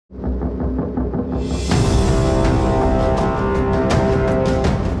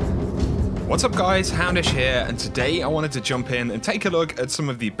What's up guys, Houndish here, and today I wanted to jump in and take a look at some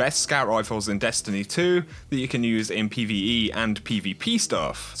of the best scout rifles in Destiny 2 that you can use in PvE and PvP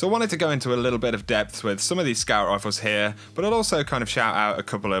stuff. So I wanted to go into a little bit of depth with some of these scout rifles here, but I'll also kind of shout out a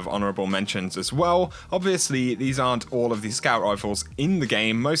couple of honourable mentions as well. Obviously these aren't all of the scout rifles in the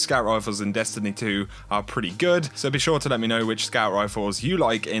game. Most scout rifles in Destiny 2 are pretty good, so be sure to let me know which scout rifles you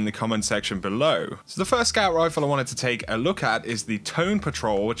like in the comment section below. So the first scout rifle I wanted to take a look at is the Tone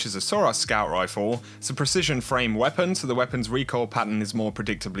Patrol, which is a Soros scout rifle. It's a precision frame weapon, so the weapon's recoil pattern is more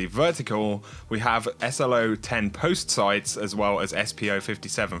predictably vertical. We have SLO 10 post sights as well as SPO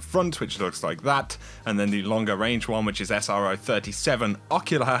 57 front, which looks like that, and then the longer range one, which is SRO 37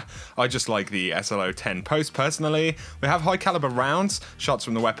 ocular. I just like the SLO 10 post personally. We have high caliber rounds. Shots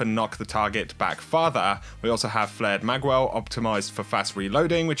from the weapon knock the target back farther. We also have flared magwell optimized for fast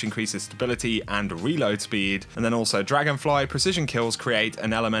reloading, which increases stability and reload speed, and then also Dragonfly precision kills create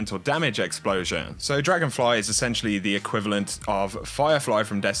an elemental damage explosion. So Dragonfly is essentially the equivalent of Firefly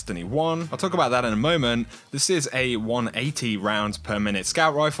from Destiny 1. I'll talk about that in a moment. This is a 180 rounds per minute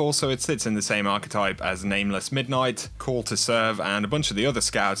scout rifle, so it sits in the same archetype as Nameless Midnight, Call to Serve, and a bunch of the other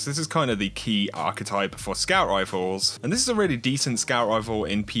scouts. This is kind of the key archetype for scout rifles, and this is a really decent scout rifle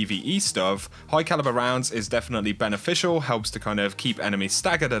in PvE stuff. High caliber rounds is definitely beneficial, helps to kind of keep enemies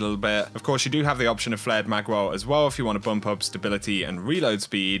staggered a little bit. Of course, you do have the option of flared magwell as well if you want to bump up stability and reload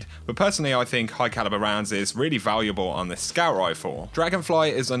speed, but personally I think high caliber rounds is really valuable on this scout rifle. Dragonfly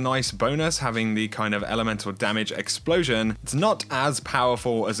is a nice bonus, having the kind of elemental damage explosion. It's not as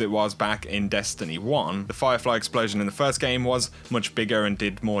powerful as it was back in Destiny 1. The Firefly explosion in the first game was much bigger and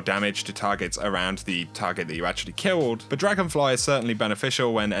did more damage to targets around the target that you actually killed, but Dragonfly is certainly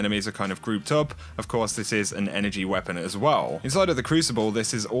beneficial when enemies are kind of grouped up. Of course, this is an energy weapon as well. Inside of the Crucible,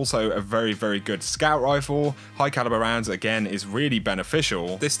 this is also a very good scout rifle. High caliber rounds again is really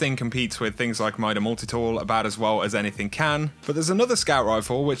beneficial. This thing competes with things like Mitre Multitool about as well as anything can, but there's another scout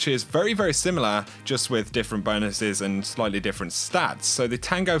rifle which is very similar, just with different bonuses and slightly different stats. So the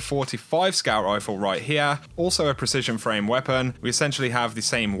Tango 45 scout rifle right here, also a precision frame weapon. We essentially have the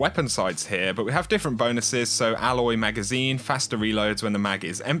same weapon sights here, but we have different bonuses. So alloy magazine, faster reloads when the mag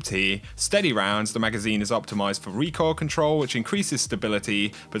is empty, steady rounds, the magazine is optimized for recoil control, which increases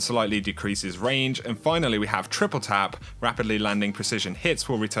stability but slightly decreases range, and finally we have triple tap, rapidly landing precision hits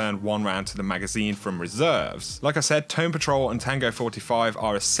will return one round to the magazine from reserves. Like I said, Tone Patrol and Tango 45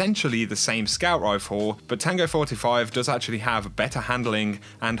 are essentially the same scout rifle, but Tango 45 does actually have better handling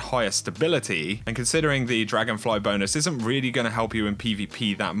and higher stability, and considering the Dragonfly bonus isn't really going to help you in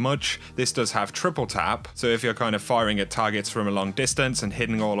PvP that much, this does have triple tap, so if you're kind of firing at targets from a long distance and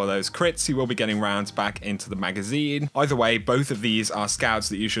hitting all of those crits, you will be getting rounds back into the magazine. Either way, both of these are scouts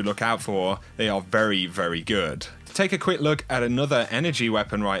that you should look out for. They are very good. To take a quick look at another energy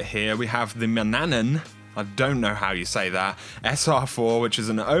weapon right here, we have the Mananan. I don't know how you say that. SR4, which is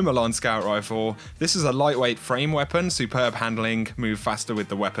an Omalon scout rifle. This is a lightweight frame weapon, superb handling, move faster with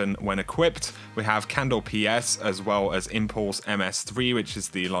the weapon when equipped. We have Candle PS as well as Impulse MS3, which is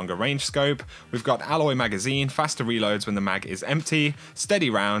the longer range scope. We've got alloy magazine, faster reloads when the mag is empty. Steady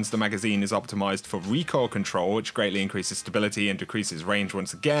rounds, the magazine is optimized for recoil control, which greatly increases stability and decreases range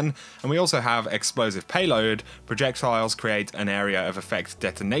once again. And we also have explosive payload. Projectiles create an area of effect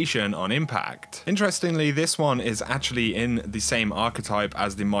detonation on impact. Interestingly, this one is actually in the same archetype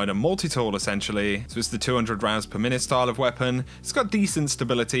as the Mitre Multitool essentially, so it's the 200 rounds per minute style of weapon. It's got decent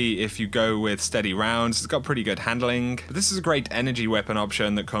stability if you go with steady rounds, it's got pretty good handling, but this is a great energy weapon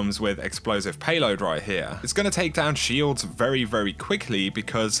option that comes with explosive payload right here. It's going to take down shields very quickly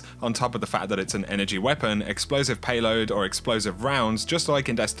because on top of the fact that it's an energy weapon, explosive payload or explosive rounds, just like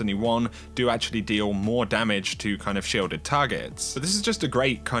in Destiny 1, do actually deal more damage to kind of shielded targets. But this is just a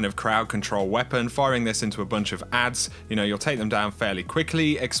great kind of crowd control weapon. Firing this into a bunch of ads, you know, you'll take them down fairly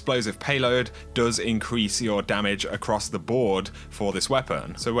quickly. Explosive payload does increase your damage across the board for this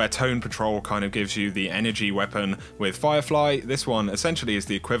weapon. So where Tone Patrol kind of gives you the energy weapon with Firefly, this one essentially is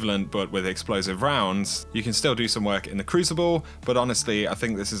the equivalent but with explosive rounds. You can still do some work in the Crucible, but honestly I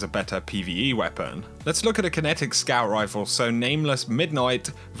think this is a better PvE weapon. Let's look at a Kinetic scout rifle. So Nameless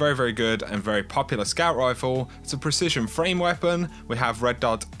Midnight, very good and very popular scout rifle. It's a precision frame weapon. We have Red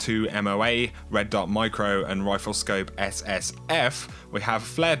Dot 2 MOA, Red Dot Micro and Rifle Scope SSF, we have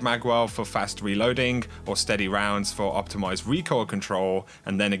Flared Magwell for fast reloading or steady rounds for optimized recoil control,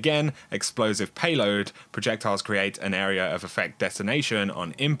 and then again, Explosive Payload. Projectiles create an area of effect detonation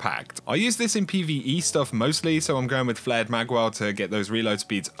on impact. I use this in PvE stuff mostly, so I'm going with Flared Magwell to get those reload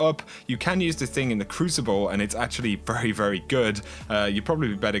speeds up. You can use this thing in the Crucible and it's actually very good. You'd probably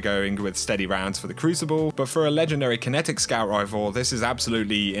be better going with steady rounds for the Crucible, but for a legendary Kinetic scout rifle, this is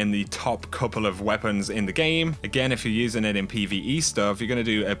absolutely in the top couple of weapons in the game. Again, if you're using it in PvE stuff, you're going to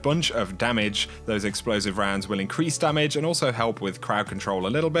do a bunch of damage. Those explosive rounds will increase damage and also help with crowd control a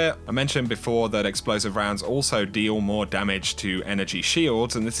little bit. I mentioned before that explosive rounds also deal more damage to energy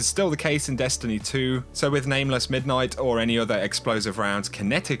shields, and this is still the case in Destiny 2. So with Nameless Midnight or any other explosive rounds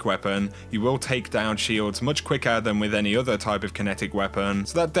kinetic weapon, you will take down shields much quicker than with any other type of kinetic weapon.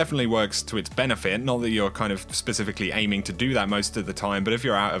 So that definitely works to its benefit. Not that you're kind of specifically aiming to do that most of the time, but if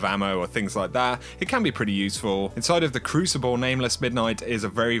you're out of ammo or things like that, it can be pretty useful. Inside of the Crucible, Nameless Midnight is a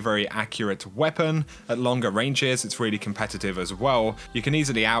very accurate weapon. At longer ranges, it's really competitive as well. You can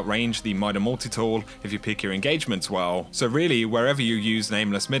easily outrange the Mida Multi-Tool if you pick your engagements well. So really, wherever you use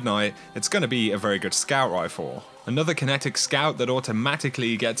Nameless Midnight, it's going to be a very good scout rifle. Another Kinetic scout that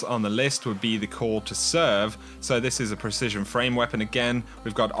automatically gets on the list would be the Call to Serve. So this is a precision frame weapon again.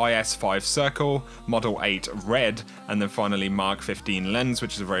 We've got IS-5 Circle, Model 8 Red, and then finally Mark 15 Lens,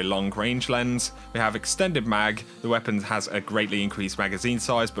 which is a very long range lens. We have Extended Mag. The weapon has a greatly increased magazine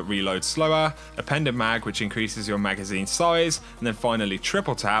size but reloads slower. Appended Mag, which increases your magazine size. And then finally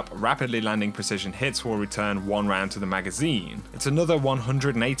Triple Tap. Rapidly landing precision hits will return 1 round to the magazine. It's another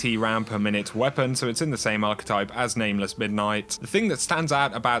 180 round per minute weapon, so it's in the same archetype as Nameless Midnight. The thing that stands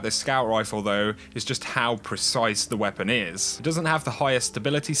out about this scout rifle though is just how precise the weapon is. It doesn't have the highest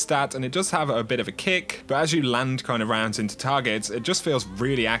stability stat and it does have a bit of a kick, but as you land kind of rounds into targets, it just feels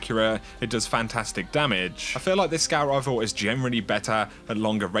really accurate. It does fantastic damage. I feel like this scout rifle is generally better at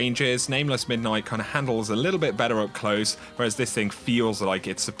longer ranges. Nameless Midnight kind of handles a little bit better up close, whereas this thing feels like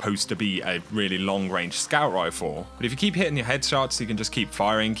it's supposed to be a really long range scout rifle. But if you keep hitting your headshots, you can just keep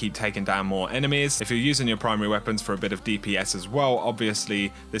firing, keep taking down more enemies. If you're using your primary weapons for a bit of DPS as well,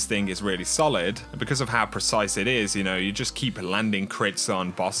 obviously this thing is really solid. And because of how precise it is, you know, you just keep landing crits on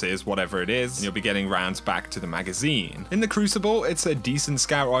bosses, whatever it is, and you'll be getting rounds back to the magazine. In the Crucible, it's a decent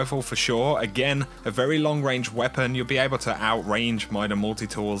scout rifle for sure. Again, a very long range weapon. You'll be able to outrange Mida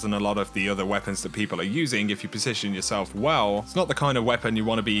Multi-Tools and a lot of the other weapons that people are using if you position yourself well. It's not the kind of weapon you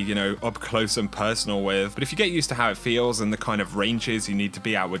want to be, you know, up close and personal with, but if you get used to how it feels and the kind of ranges you need to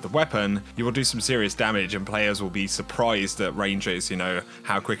be at with the weapon, you will do some serious damage and players will be surprised at ranges, you know,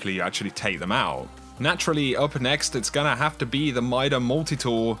 how quickly you actually take them out. Naturally, up next, it's gonna have to be the Mida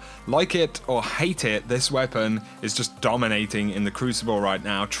Multi-Tool. Like it or hate it, this weapon is just dominating in the Crucible right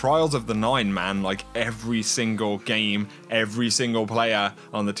now. Trials of the 9, man, like every single game, every single player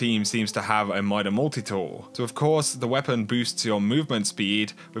on the team seems to have a Mida Multi-Tool. So of course, the weapon boosts your movement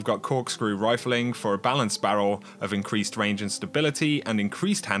speed. We've got Corkscrew Rifling for a balanced barrel of increased range and stability and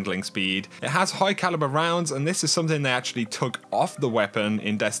increased handling speed. It has high caliber rounds, and this is something they actually took off the weapon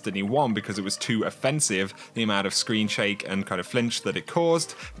in Destiny 1 because it was too offensive, the amount of screen shake and kind of flinch that it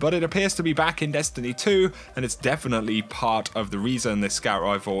caused, but it appears to be back in Destiny 2, and it's definitely part of the reason this scout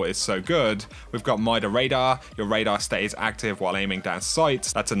rifle is so good. We've got Mida Radar. Your radar stays active while aiming down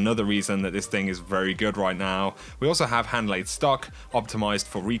sights. That's another reason that this thing is very good right now. We also have Handlaid Stock, optimized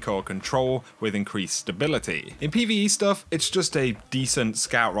for recoil control with increased stability. In PvE stuff, it's just a decent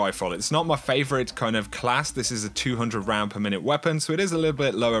scout rifle. It's not my favorite kind of class. This is a 200 round per minute weapon, so it is a little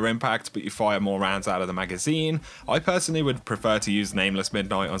bit lower impact, but you fire more rounds out of the magazine. I personally would prefer to use Nameless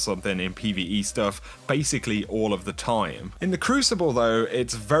Midnight on something in PvE stuff basically all of the time. In the Crucible though,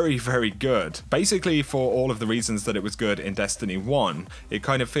 it's very good. Basically for all of the reasons that it was good in Destiny 1. It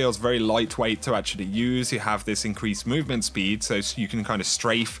kind of feels very lightweight to actually use. You have this increased movement speed, so you can kind of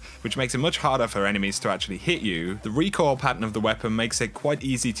strafe, which makes it much harder for enemies to actually hit you. The recoil pattern of the weapon makes it quite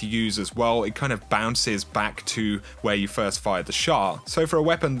easy to use as well. It kind of bounces back to where you first fired the shot. So for a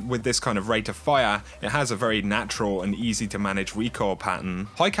weapon with this kind of rate of fire, it has a very natural and easy to manage recoil pattern.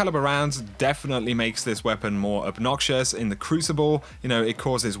 High caliber rounds definitely makes this weapon more obnoxious. In the Crucible, you know, it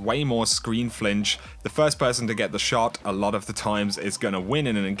causes way more screen flinch. The first person to get the shot a lot of the times is going to win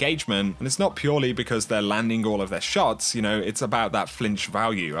in an engagement, and it's not purely because they're landing all of their shots, you know, it's about that flinch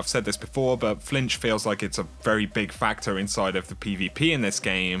value. I've said this before, but flinch feels like it's a very big factor inside of the PvP in this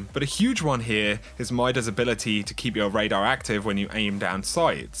game. But a huge one here is Mida's ability to keep your radar active when you aim down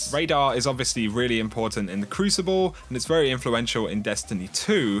sights. Radar is obviously really important in the Crucible, and it's very influential in Destiny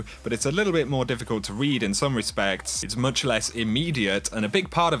 2, but it's a little bit more difficult to read in some respects. It's much less immediate, and a big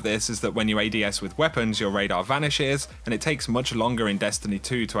part of this is that when you ADS with weapons, your radar vanishes, and it takes much longer in Destiny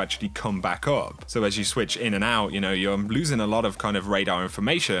 2 to actually come back up. So as you switch in and out, you're losing a lot of kind of radar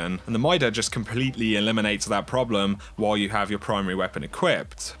information, and the Mida just completely eliminates that problem while you have your primary weapon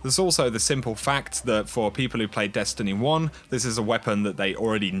equipped. There's also the simple fact that for people who play Destiny 1, this is a weapon that they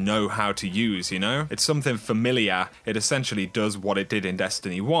already know how to use, It's something familiar. It essentially does what it did in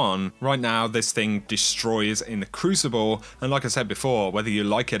Destiny 1. Right now, this thing destroys in the Crucible, and like I said before, whether you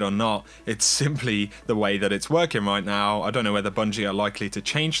like it or not, it's simply the way that it's working right now. I don't know whether Bungie are likely to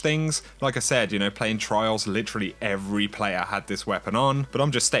change things. Like I said, playing Trials, literally every player had this weapon on, but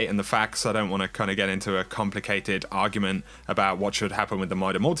I'm just stating the facts. I don't want to kind of get into a complicated argument about what should happen with the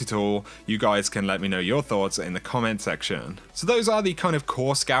Mida multi-tool. You guys can let me know your thoughts in the comment section. So those are the kind of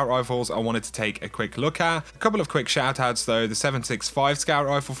core scout rifles I wanted to take a quick look at. A couple of quick shout outs though. The 7.65 scout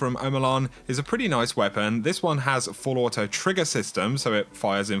rifle from Omelon is a pretty nice weapon. This one has full auto trigger system, so it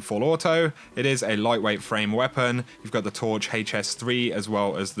fires in full auto. It is a lightweight frame weapon. You've got the Torch HS3 as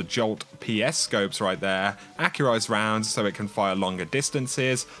well as the Jolt PS scopes right there. Accurized rounds so it can fire longer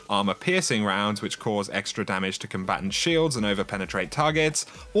distances. Armor piercing rounds which cause extra damage to combatant shields and over-penetrate targets.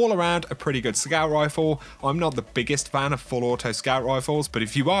 All around a pretty good scout rifle. I'm not the biggest fan of full auto scout rifles, but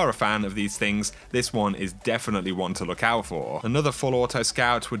if you are a fan of these things, this one is definitely one to look out for. Another full auto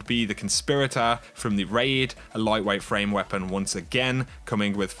scout would be the Conspirator from the Raid, a lightweight frame weapon once again,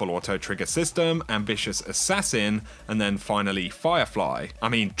 coming with full auto trigger system, Ambitious Assassin, and then finally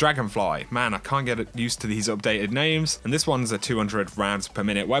Dragonfly. Man, I can't get used to these updated names. And this one's a 200 rounds per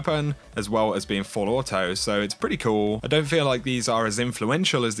minute weapon, as well as being full auto, so it's pretty cool. I don't feel like these are as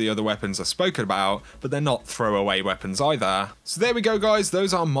influential as the other weapons I spoke about, but they're not throwaway weapons either. So there we go guys,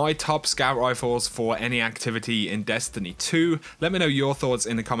 those are my top scout rifles for any activity in Destiny 2. Let me know your thoughts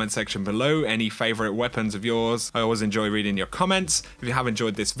in the comment section below, any favourite weapons of yours. I always enjoy reading your comments. If you have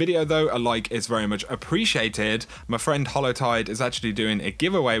enjoyed this video though, a like is very much appreciated. My friend Hollowtide is actually doing a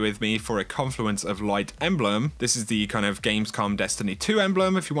giveaway with me for a Confluence of Light emblem. This is the kind of Gamescom Destiny 2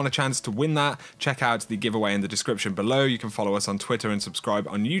 emblem. If you want a chance to win that, check out the giveaway in the description below. You can follow us on Twitter and subscribe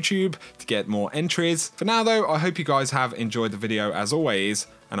on YouTube to get more entries. For now though, I hope you guys have enjoyed the video as always,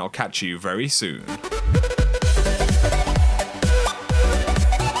 and I'll catch you very soon.